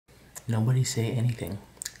Nobody say anything.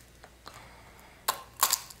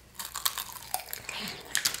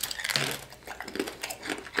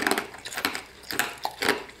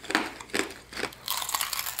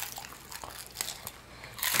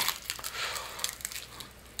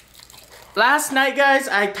 Last night, guys,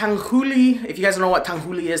 I Tanghulu. If you guys don't know what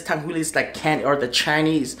Tanghulu is like candy, or the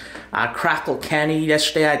Chinese crackle candy.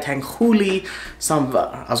 Yesterday, I Tanghulu some,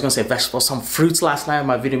 I was gonna say vegetables, some fruits last night on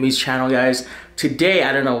my Vietnamese channel, guys. Today,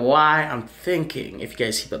 I don't know why, I'm thinking, if you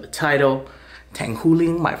guys see by the title,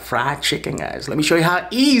 Tanghulu my fried chicken, guys. Let me show you how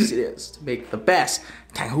easy it is to make the best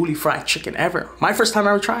Tanghulu fried chicken ever. My first time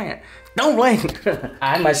ever trying it. Don't blame.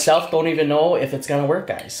 I myself don't even know if it's gonna work,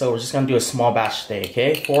 guys. So we're just gonna do a small batch today,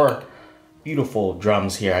 okay? For beautiful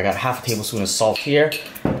drums here. I got half a tablespoon of salt here.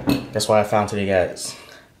 That's what I found today, guys.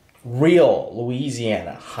 Real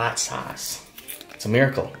Louisiana hot sauce. It's a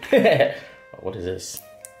miracle. What is this?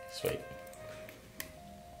 Sweet.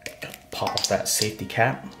 Pop off that safety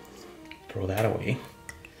cap. Throw that away.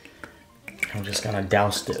 I'm just gonna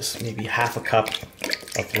douse this. Maybe half a cup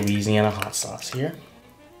of Louisiana hot sauce here.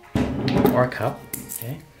 Or a cup.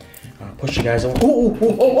 Okay. I'm gonna push you guys over.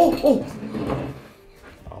 Oh.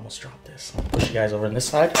 Almost dropped this. I'll push you guys over on this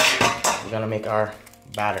side. We're gonna make our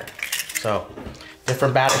batter. So,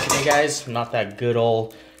 different batter today, guys. Not that good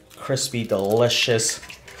old crispy, delicious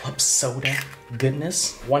club soda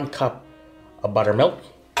goodness. 1 cup of buttermilk.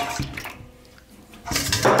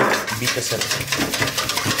 Beat this in.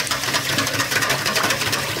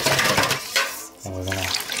 And we're gonna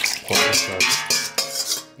pour this our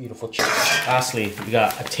beautiful chicken. Lastly, we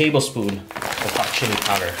got a tablespoon of hot chili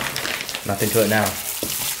powder. Nothing to it now.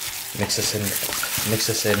 Mix this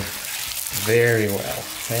in very well,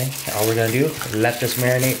 okay? All we're gonna do, let this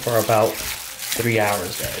marinate for about 3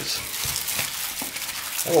 hours, guys.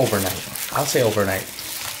 Or overnight. I'll say overnight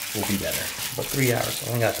will be better. But 3 hours,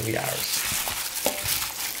 only got 3 hours.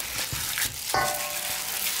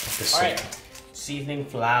 Alright, seasoning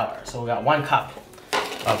flour. So we got 1 cup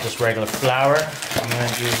of just regular flour. I'm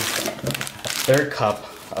gonna do a 1/3 cup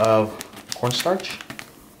of cornstarch.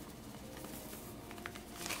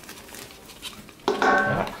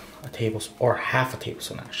 A tablespoon, or half a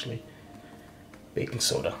tablespoon actually, baking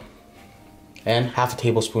soda, and half a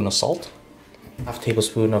tablespoon of salt, half a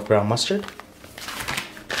tablespoon of ground mustard,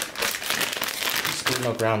 teaspoon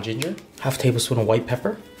of ground ginger, half a tablespoon of white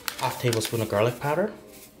pepper, half a tablespoon of garlic powder,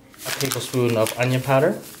 a tablespoon of onion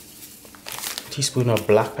powder, a teaspoon of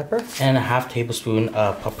black pepper, and a half tablespoon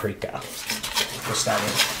of paprika. Twist that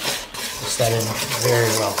in very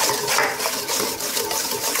well.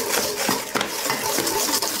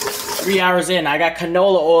 3 hours in, I got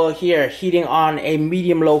canola oil here heating on a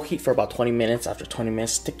medium-low heat for about 20 minutes. After 20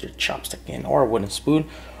 minutes, stick your chopstick in or a wooden spoon.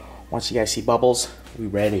 Once you guys see bubbles, we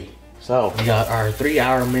ready. So we got our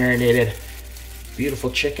 3-hour marinated beautiful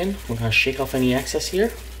chicken. We're gonna shake off any excess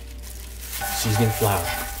here. Seasoning flour,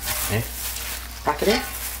 okay? Pack it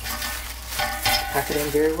in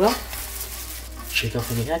very well. Shake off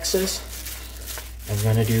any excess. And we're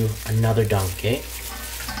gonna do another dunk, okay?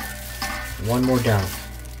 1 more dunk.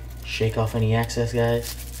 Shake off any excess,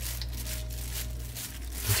 guys.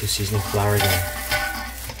 Into seasoning flour again.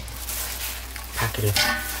 Pack it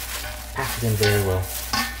in very well.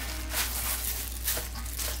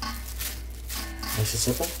 Nice and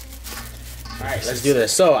simple. Alright, let's do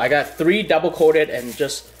this. So I got 3 double coated and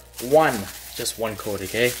just one coated,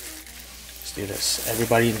 okay? Let's do this.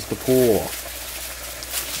 Everybody into the pool.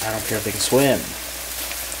 I don't care if they can swim.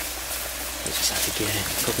 We just have to get in.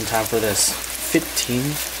 Cooking time for this.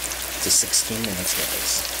 15 to 16 minutes,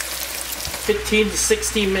 guys. 15 to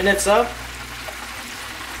 16 minutes up.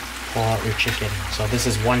 Pull out your chicken. So this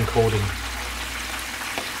is 1 coating.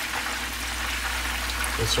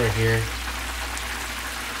 This right here.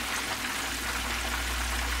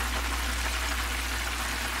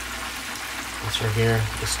 This right here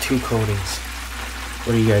is 2 coatings.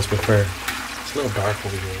 What do you guys prefer? It's a little dark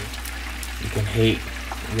over here. You can hate,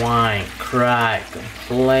 whine, cry,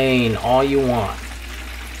 complain, all you want.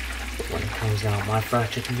 But when it comes down to my fried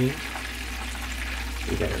chicken bean,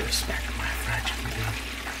 you better respect my fried chicken bean.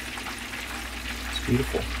 It's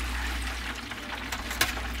beautiful.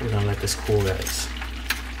 We're gonna let this cool, guys.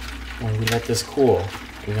 When we let this cool,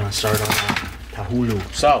 we're gonna start on Tanghulu.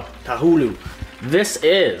 So, Tanghulu. This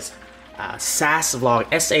is SASVlog,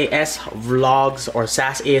 SAS Vlogs, or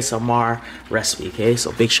SAS ASMR recipe, okay?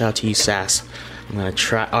 So big shout out to you, SAS. I'm gonna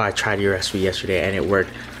try, I tried your recipe yesterday and it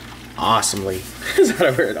worked awesomely. Is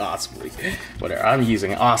that a word? Awesomely. Whatever, I'm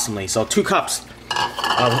using it awesomely. So 2 cups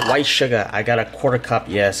of white sugar. I got a 1/4 cup,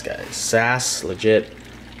 yes guys. SAS, legit,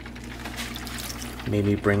 made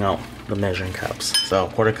me bring out the measuring cups. So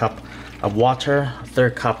 1/4 cup of water, a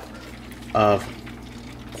third cup of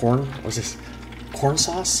corn, what's this? Corn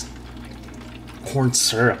sauce? Corn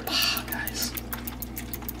syrup, guys.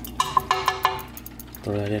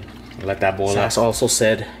 Throw that in. Let that boil. Sas also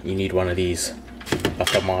said you need one of these, a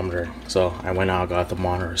thermometer. So I went out, got a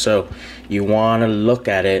thermometer. So you want to look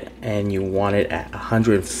at it, and you want it at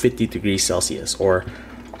 150 degrees Celsius or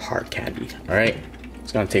hard candy. All right,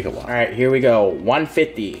 it's gonna take a while. All right, here we go.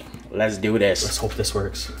 150. Let's do this. Let's hope this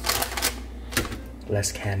works.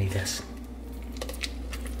 Let's candy this.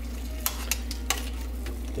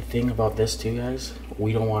 The thing about this too, guys,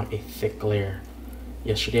 we don't want a thick layer.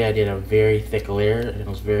 Yesterday I did a very thick layer and it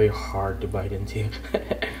was very hard to bite into.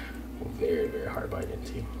 Very, very hard to bite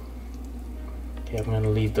into. Okay, I'm gonna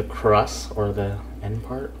leave the crust or the end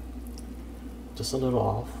part just a little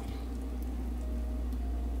off.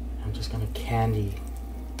 I'm just gonna candy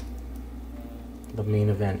the main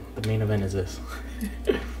event. The main event is this.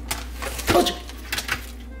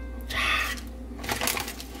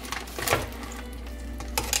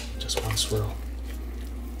 Just one swirl.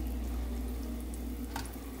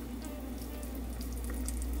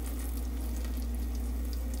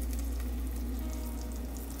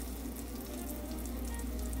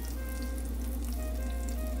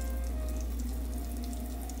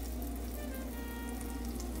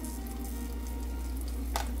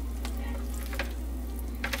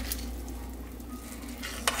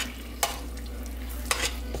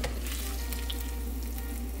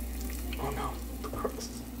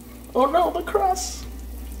 Oh no, the crust!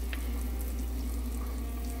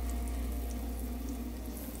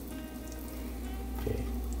 Okay.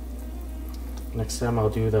 Next time I'll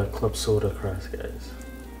do the club soda crust, guys.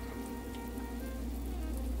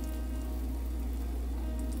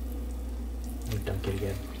 Let me dunk it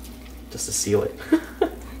again. Just to seal it. There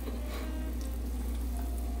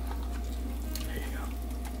you go.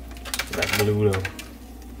 That blue though.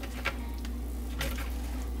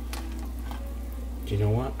 You know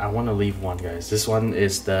what? I want to leave one, guys. This one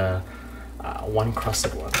is the one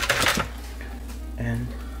crusted one. And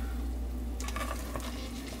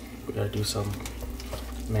we gotta do some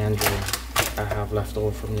mandarin I have left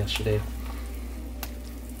over from yesterday.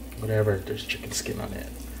 Whatever, there's chicken skin on it.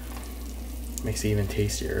 Makes it even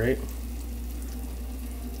tastier, right?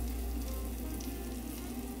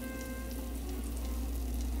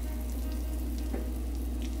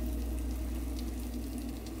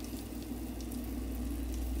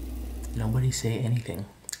 Nobody say anything.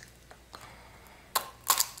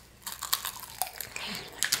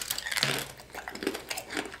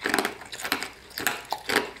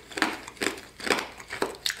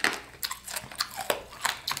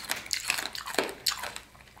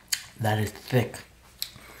 That is thick.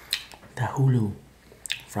 Tanghulu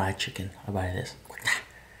fried chicken. I buy this.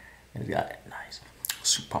 It's got it. Nice.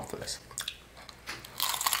 Super pumped for this.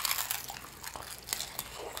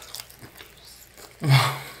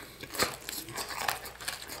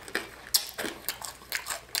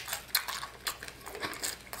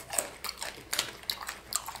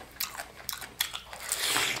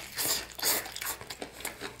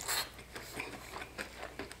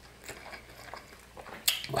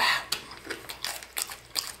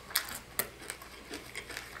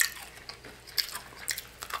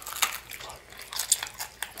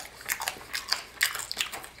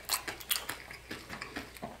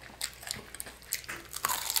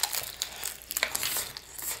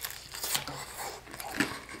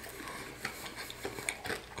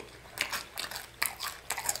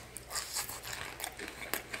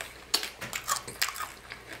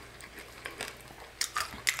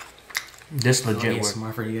 This legit works.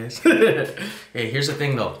 Smart for you guys. Hey, here's the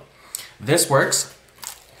thing though. This works.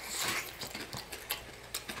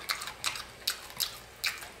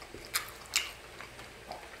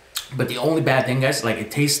 But the only bad thing, guys, like it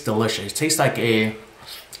tastes delicious. It tastes like a,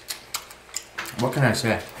 what can I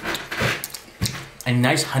say? A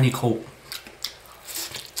nice honey coat.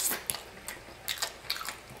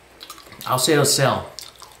 I'll say it'll sell.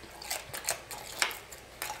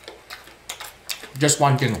 Just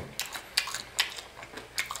one thing.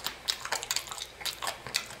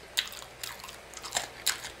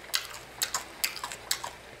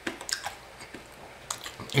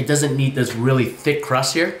 It doesn't need this really thick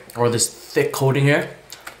crust here, or this thick coating here.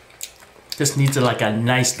 Just needs like a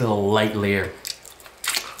nice little light layer.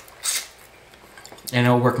 And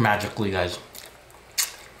it'll work magically, guys.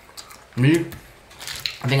 Me,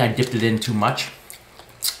 I think I dipped it in too much.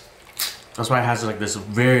 That's why it has like this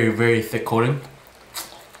very, very thick coating.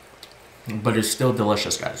 But it's still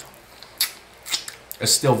delicious, guys.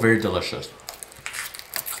 It's still very delicious.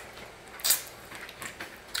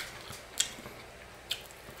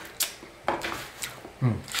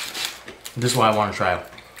 This is what I want to try.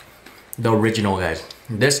 The original, guys.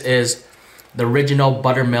 This is the original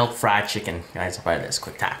buttermilk fried chicken. Guys, I'll buy this.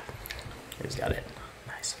 Quick tap. He's got it.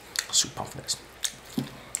 Nice. Super pumped for this.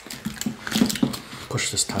 Push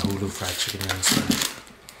this Tanghulu fried chicken inside.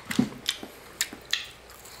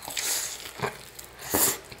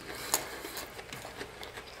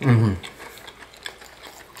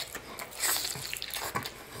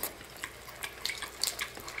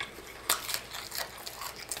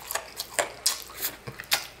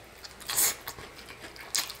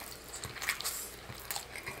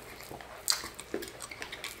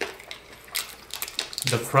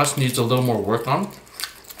 The crust needs a little more work on.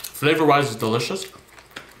 Flavor-wise, it's delicious.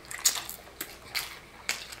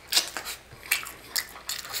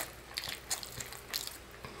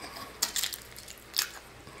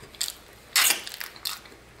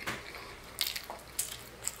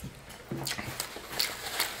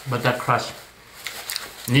 But that crust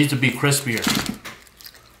needs to be crispier.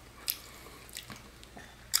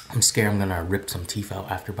 I'm scared I'm gonna rip some teeth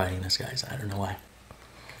out after biting this, guys. I don't know why.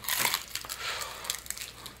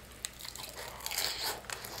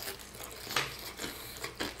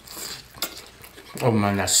 Oh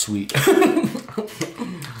man, that's sweet.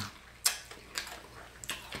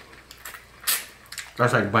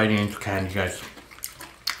 That's like biting into candy, guys.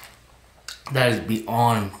 That is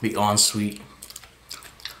beyond sweet.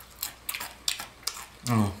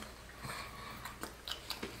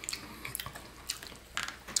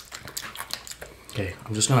 Okay,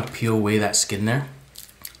 I'm just gonna peel away that skin there.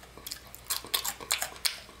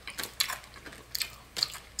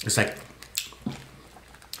 It's like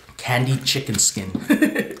candied chicken skin.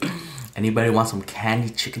 Anybody want some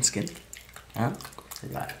candied chicken skin? Huh? They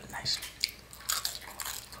got it. Nice.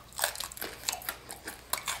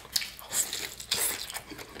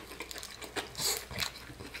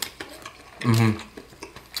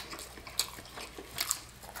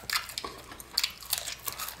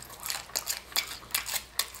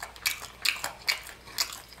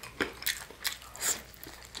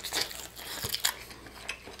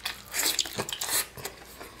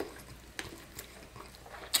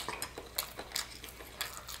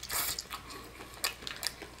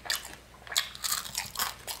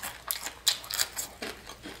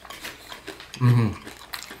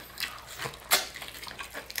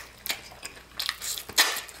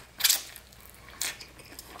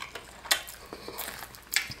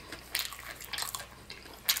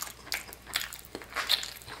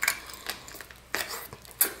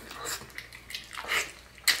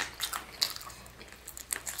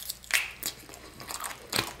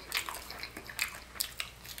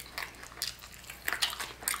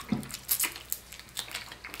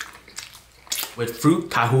 With fruit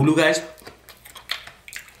Tanghulu, guys,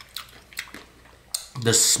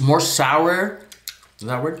 the more sour, is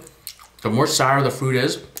that word? The more sour the fruit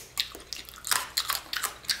is,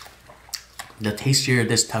 the tastier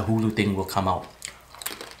this Tanghulu thing will come out.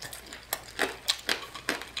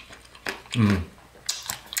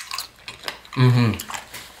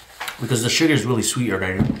 Because the sugar is really sweet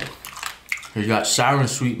already. You got sour and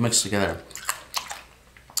sweet mixed together,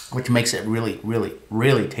 which makes it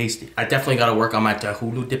really tasty. I definitely gotta work on my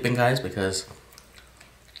Tanghulu dipping, guys, because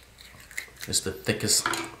it's the thickest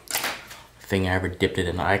thing I ever dipped it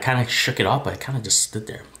in. I kind of shook it off, but it kind of just stood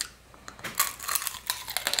there.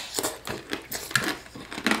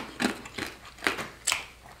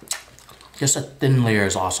 Just a thin layer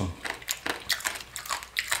is awesome.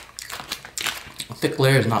 A thick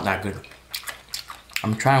layer is not that good.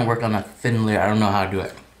 I'm trying to work on a thin layer. I don't know how to do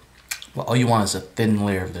it. Well, all you want is a thin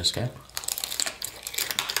layer of this, okay?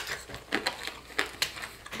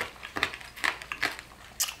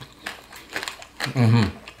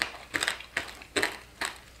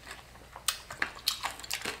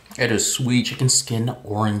 It is sweet chicken skin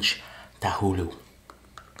orange Tanghulu.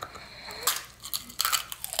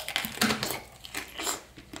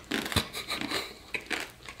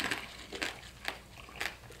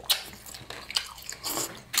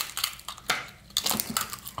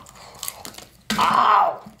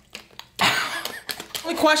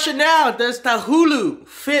 Only question now, does Tanghulu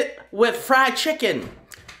fit with fried chicken?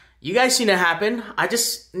 You guys seen it happen. I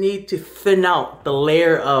just need to thin out the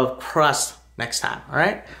layer of crust next time, all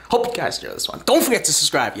right? Hope you guys enjoy this one. Don't forget to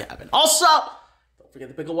subscribe if you haven't. Also, don't forget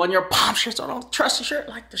to pick up one of your pop shirts or don't trust your shirt.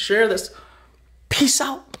 Like to share this. Peace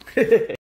out.